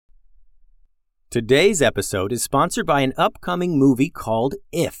Today's episode is sponsored by an upcoming movie called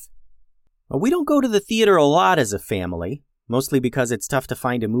If. We don't go to the theater a lot as a family, mostly because it's tough to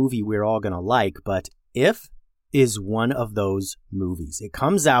find a movie we're all going to like, but If is one of those movies. It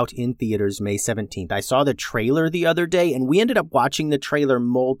comes out in theaters May 17th. I saw the trailer the other day, and we ended up watching the trailer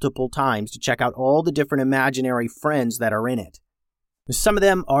multiple times to check out all the different imaginary friends that are in it. Some of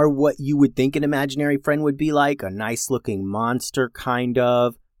them are what you would think an imaginary friend would be like, a nice-looking monster, kind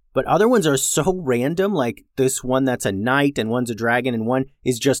of. But other ones are so random, like this one that's a knight and one's a dragon and one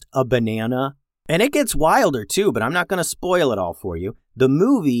is just a banana. And it gets wilder too, but I'm not going to spoil it all for you. The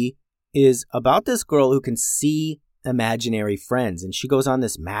movie is about this girl who can see imaginary friends, and she goes on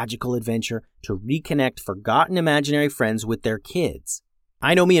this magical adventure to reconnect forgotten imaginary friends with their kids.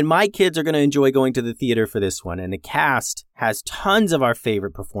 I know me and my kids are going to enjoy going to the theater for this one, and the cast has tons of our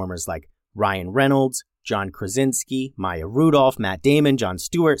favorite performers like Ryan Reynolds, John Krasinski, Maya Rudolph, Matt Damon, Jon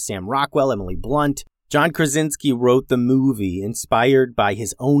Stewart, Sam Rockwell, Emily Blunt. John Krasinski wrote the movie inspired by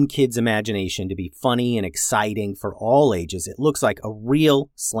his own kid's imagination to be funny and exciting for all ages. It looks like a real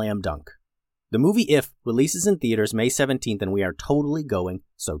slam dunk. The movie If releases in theaters May 17th, and we are totally going,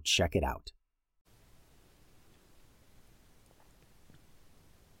 so check it out.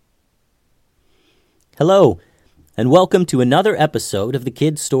 Hello, and welcome to another episode of the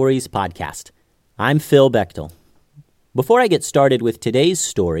Kid Stories Podcast. I'm Phil Bechtel. Before I get started with today's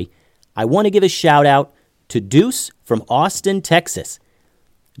story, I want to give a shout out to Deuce from Austin, Texas.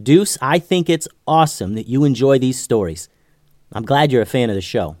 Deuce, I think it's awesome that you enjoy these stories. I'm glad you're a fan of the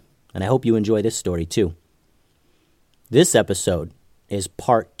show, and I hope you enjoy this story too. This episode is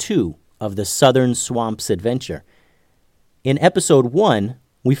part 2 of the Southern Swamps adventure. In episode 1,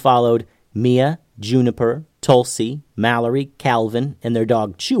 we followed Mia, Juniper, Tulsi, Mallory, Calvin, and their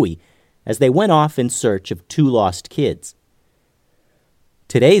dog Chewy as they went off in search of 2 lost kids.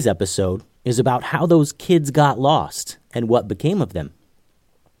 Today's episode is about how those kids got lost and what became of them.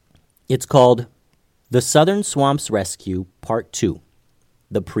 It's called The Southern Swamps Rescue Part 2,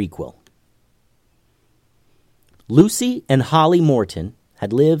 the prequel. Lucy and Holly Morton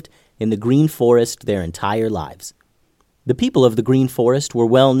had lived in the Green Forest their entire lives. The people of the Green Forest were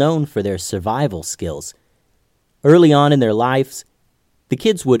well known for their survival skills. Early on in their lives, the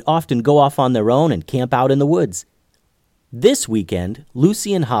kids would often go off on their own and camp out in the woods. This weekend,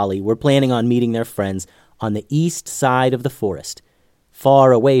 Lucy and Holly were planning on meeting their friends on the east side of the forest,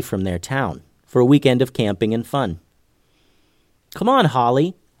 far away from their town, for a weekend of camping and fun. "Come on,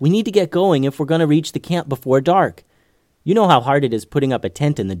 Holly. We need to get going if we're going to reach the camp before dark. You know how hard it is putting up a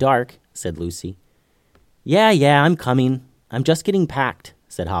tent in the dark," said Lucy. Yeah, I'm coming. I'm just getting packed,"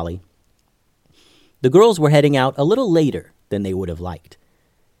 said Holly. The girls were heading out a little later than they would have liked.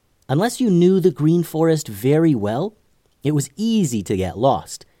 Unless you knew the Green Forest very well, it was easy to get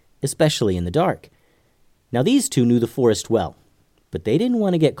lost, especially in the dark. Now these two knew the forest well, but they didn't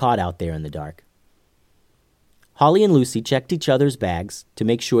want to get caught out there in the dark. Holly and Lucy checked each other's bags to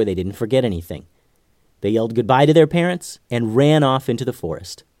make sure they didn't forget anything. They yelled goodbye to their parents and ran off into the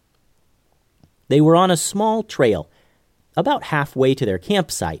forest. They were on a small trail, about halfway to their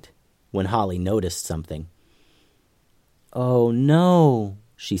campsite, when Holly noticed something. "Oh no,"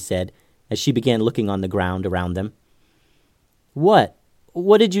 she said, as she began looking on the ground around them. What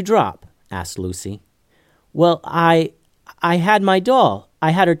did you drop?" asked Lucy. "Well, I had my doll.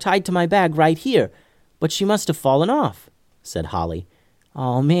 I had her tied to my bag right here, but she must have fallen off," said Holly.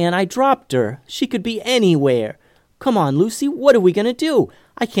 "Oh man, I dropped her. She could be anywhere. Come on, Lucy, what are we going to do?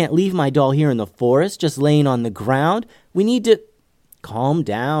 I can't leave my doll here in the forest, just laying on the ground. We need to—" "Calm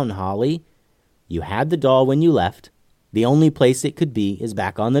down, Holly. You had the doll when you left. The only place it could be is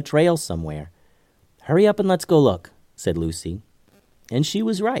back on the trail somewhere. Hurry up and let's go look," said Lucy. And she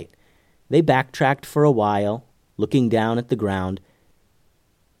was right. They backtracked for a while, looking down at the ground,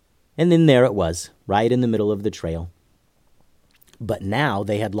 and then there it was, right in the middle of the trail. But now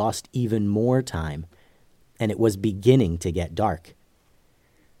they had lost even more time, and it was beginning to get dark.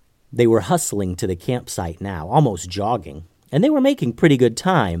 They were hustling to the campsite now, almost jogging, and they were making pretty good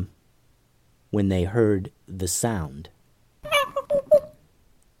time when they heard the sound.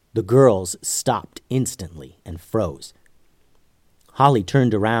 The girls stopped instantly and froze. Holly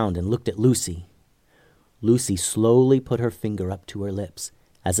turned around and looked at Lucy. Lucy slowly put her finger up to her lips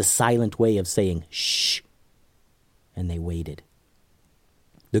as a silent way of saying, "Shh," and they waited.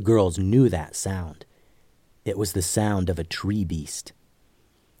 The girls knew that sound. It was the sound of a tree beast.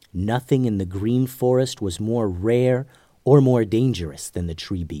 Nothing in the Green Forest was more rare or more dangerous than the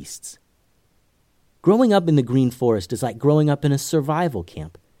tree beasts. Growing up in the Green Forest is like growing up in a survival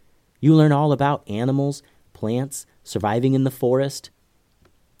camp. You learn all about animals, plants, surviving in the forest.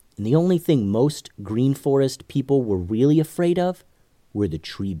 and the only thing most Green Forest people were really afraid of were the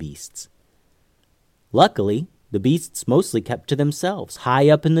tree beasts. Luckily, the beasts mostly kept to themselves, high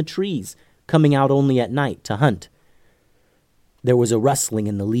up in the trees, coming out only at night to hunt. There was a rustling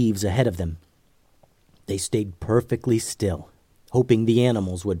in the leaves ahead of them. They stayed perfectly still, hoping the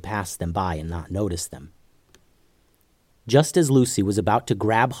animals would pass them by and not notice them. Just as Lucy was about to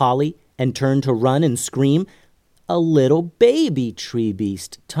grab Holly and turn to run and scream, a little baby tree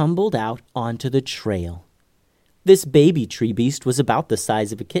beast tumbled out onto the trail. This baby tree beast was about the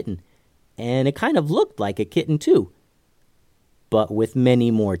size of a kitten, and it kind of looked like a kitten too, but with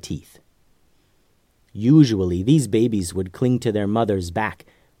many more teeth. Usually, these babies would cling to their mother's back,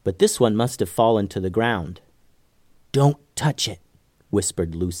 but this one must have fallen to the ground. "Don't touch it,"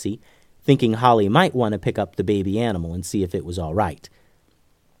 whispered Lucy, thinking Holly might want to pick up the baby animal and see if it was all right.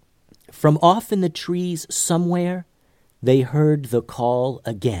 From off in the trees somewhere, they heard the call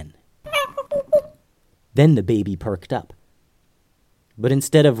again. Then the baby perked up. But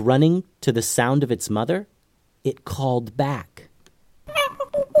instead of running to the sound of its mother, it called back.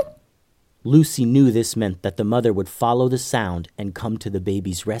 Lucy knew this meant that the mother would follow the sound and come to the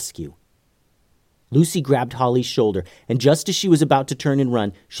baby's rescue. Lucy grabbed Holly's shoulder, and just as she was about to turn and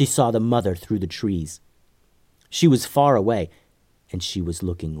run, she saw the mother through the trees. She was far away, and she was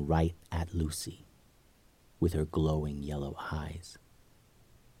looking right at Lucy with her glowing yellow eyes.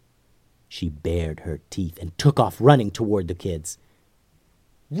 She bared her teeth and took off running toward the kids.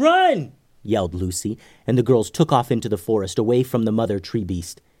 "Run!" yelled Lucy, and the girls took off into the forest away from the mother tree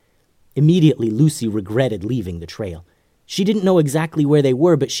beast. Immediately, Lucy regretted leaving the trail. She didn't know exactly where they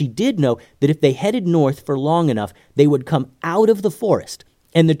were, but she did know that if they headed north for long enough, they would come out of the forest,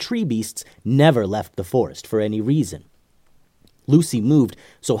 and the tree beasts never left the forest for any reason. Lucy moved,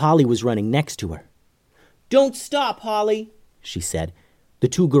 so Holly was running next to her. "Don't stop, Holly," she said. The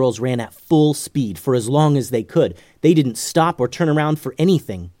two girls ran at full speed for as long as they could. They didn't stop or turn around for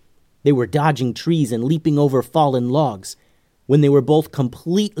anything. They were dodging trees and leaping over fallen logs. When they were both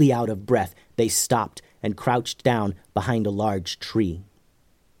completely out of breath, they stopped and crouched down behind a large tree.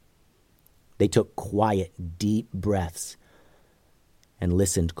 They took quiet, deep breaths and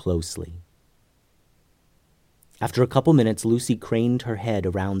listened closely. After a couple minutes, Lucy craned her head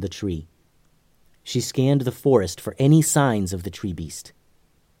around the tree. She scanned the forest for any signs of the tree beast.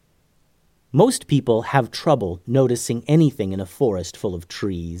 Most people have trouble noticing anything in a forest full of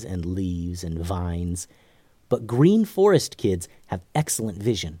trees and leaves and vines, but Green Forest kids have excellent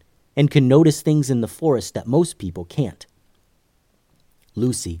vision and can notice things in the forest that most people can't.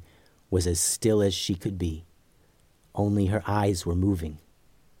 Lucy was as still as she could be. Only her eyes were moving.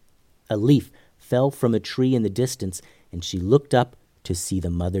 A leaf fell from a tree in the distance, and she looked up to see the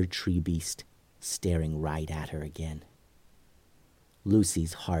mother tree beast staring right at her again.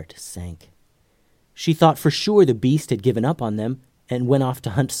 Lucy's heart sank. She thought for sure the beast had given up on them and went off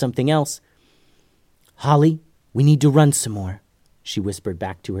to hunt something else. "Holly, we need to run some more," she whispered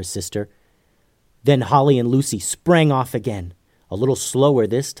back to her sister. Then Holly and Lucy sprang off again, a little slower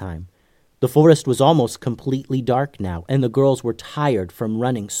this time. The forest was almost completely dark now, and the girls were tired from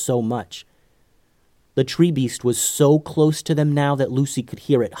running so much. The tree beast was so close to them now that Lucy could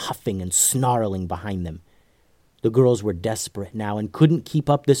hear it huffing and snarling behind them. The girls were desperate now and couldn't keep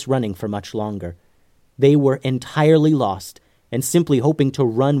up this running for much longer. They were entirely lost and simply hoping to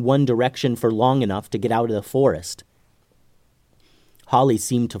run one direction for long enough to get out of the forest. Holly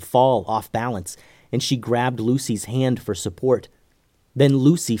seemed to fall off balance, and she grabbed Lucy's hand for support. Then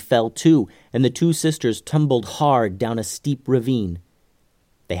Lucy fell too, and the two sisters tumbled hard down a steep ravine.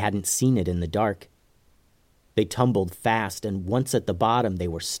 They hadn't seen it in the dark. They tumbled fast, and once at the bottom, they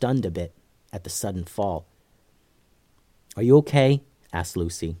were stunned a bit at the sudden fall. "Are you okay?" asked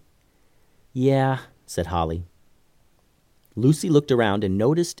Lucy. "Yeah," said Holly. Lucy looked around and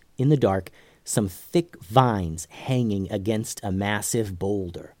noticed in the dark some thick vines hanging against a massive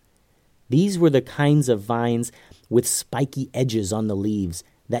boulder. These were the kinds of vines with spiky edges on the leaves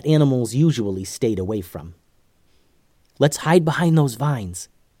that animals usually stayed away from. "Let's hide behind those vines,"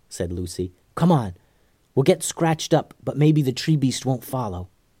 said Lucy. "Come on. We'll get scratched up, but maybe the tree beast won't follow."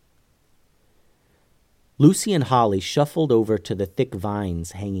 Lucy and Holly shuffled over to the thick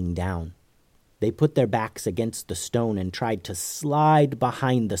vines hanging down. They put their backs against the stone and tried to slide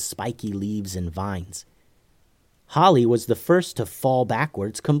behind the spiky leaves and vines. Holly was the first to fall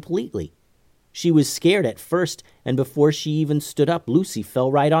backwards completely. She was scared at first, and before she even stood up, Lucy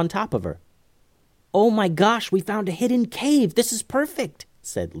fell right on top of her. "Oh my gosh, we found a hidden cave! This is perfect!"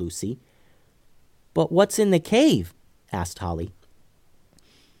 said Lucy. "But what's in the cave?" asked Holly.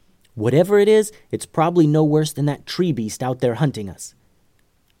 "Whatever it is, it's probably no worse than that tree beast out there hunting us."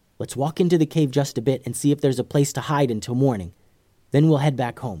 Let's walk into the cave just a bit and see if there's a place to hide until morning. Then we'll head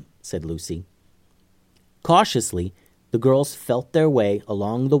back home," said Lucy. Cautiously, the girls felt their way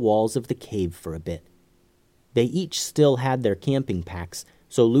along the walls of the cave for a bit. They each still had their camping packs,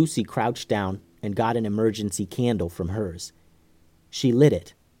 so Lucy crouched down and got an emergency candle from hers. She lit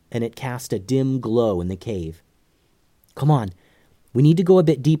it, and it cast a dim glow in the cave. "Come on, we need to go a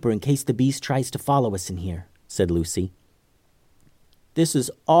bit deeper in case the beast tries to follow us in here," said Lucy. "This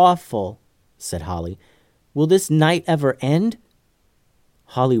is awful," said Holly. "Will this night ever end?"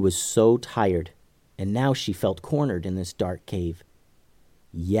 Holly was so tired, and now she felt cornered in this dark cave.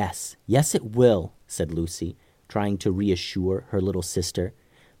 Yes, it will," said Lucy, trying to reassure her little sister.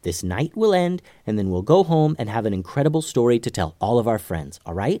 "This night will end, and then we'll go home and have an incredible story to tell all of our friends,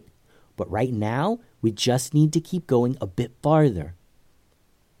 all right? But right now, we just need to keep going a bit farther."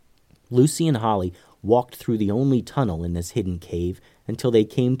 Lucy and Holly walked through the only tunnel in this hidden cave until they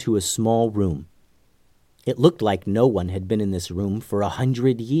came to a small room. It looked like no one had been in this room for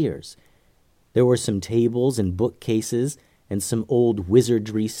 100 years. There were some tables and bookcases and some old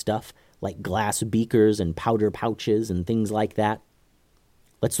wizardry stuff like glass beakers and powder pouches and things like that.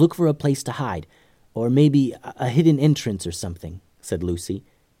 "Let's look for a place to hide, or maybe a hidden entrance or something," said Lucy,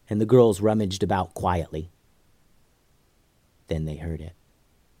 and the girls rummaged about quietly. Then they heard it.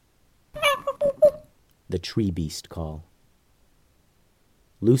 The tree beast call.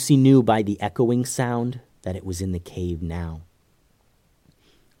 Lucy knew by the echoing sound that it was in the cave now.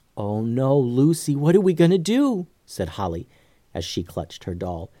 "Oh no, Lucy, what are we going to do?" said Holly as she clutched her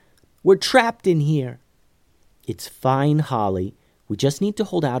doll. "We're trapped in here." "It's fine, Holly. We just need to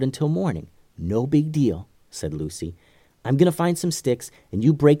hold out until morning. No big deal," said Lucy. "I'm going to find some sticks, and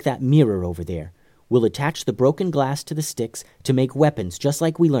you break that mirror over there. We'll attach the broken glass to the sticks to make weapons just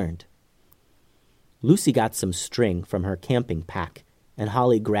like we learned." Lucy got some string from her camping pack, and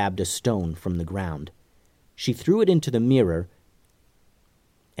Holly grabbed a stone from the ground. She threw it into the mirror,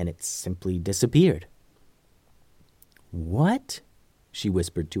 and it simply disappeared. "What?" she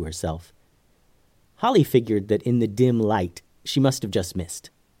whispered to herself. Holly figured that in the dim light, she must have just missed.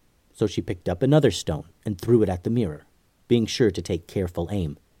 So she picked up another stone and threw it at the mirror, being sure to take careful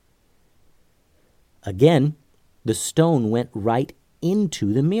aim. Again, the stone went right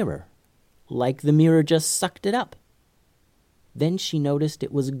into the mirror, like the mirror just sucked it up. Then she noticed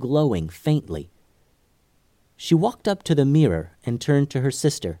it was glowing faintly. She walked up to the mirror and turned to her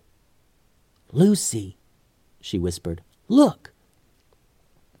sister. "Lucy," she whispered, "look."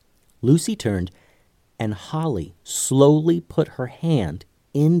 Lucy turned, and Holly slowly put her hand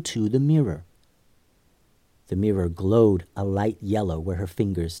into the mirror. The mirror glowed a light yellow where her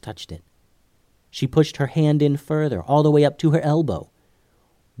fingers touched it. She pushed her hand in further, all the way up to her elbow.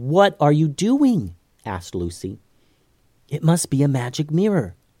 "What are you doing?" asked Lucy. "It must be a magic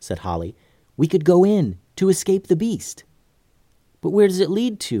mirror," said Holly. "We could go in to escape the beast." "But where does it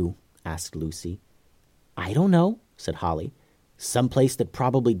lead to?" asked Lucy. "I don't know," said Holly. "Some place that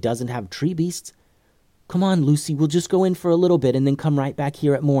probably doesn't have tree beasts. Come on, Lucy, we'll just go in for a little bit and then come right back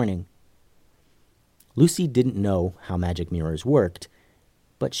here at morning." Lucy didn't know how magic mirrors worked,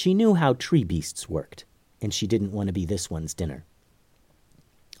 but she knew how tree beasts worked, and she didn't want to be this one's dinner.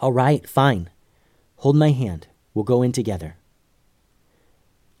 "All right, fine. Hold my hand. We'll go in together."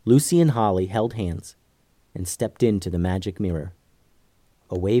 Lucy and Holly held hands and stepped into the magic mirror,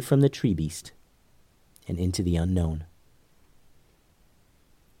 away from the tree beast and into the unknown.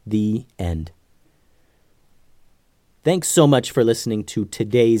 The end. Thanks so much for listening to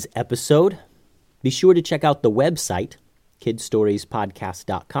today's episode. Be sure to check out the website,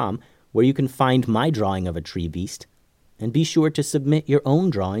 kidstoriespodcast.com, where you can find my drawing of a tree beast, and be sure to submit your own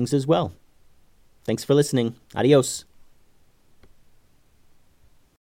drawings as well. Thanks for listening. Adios.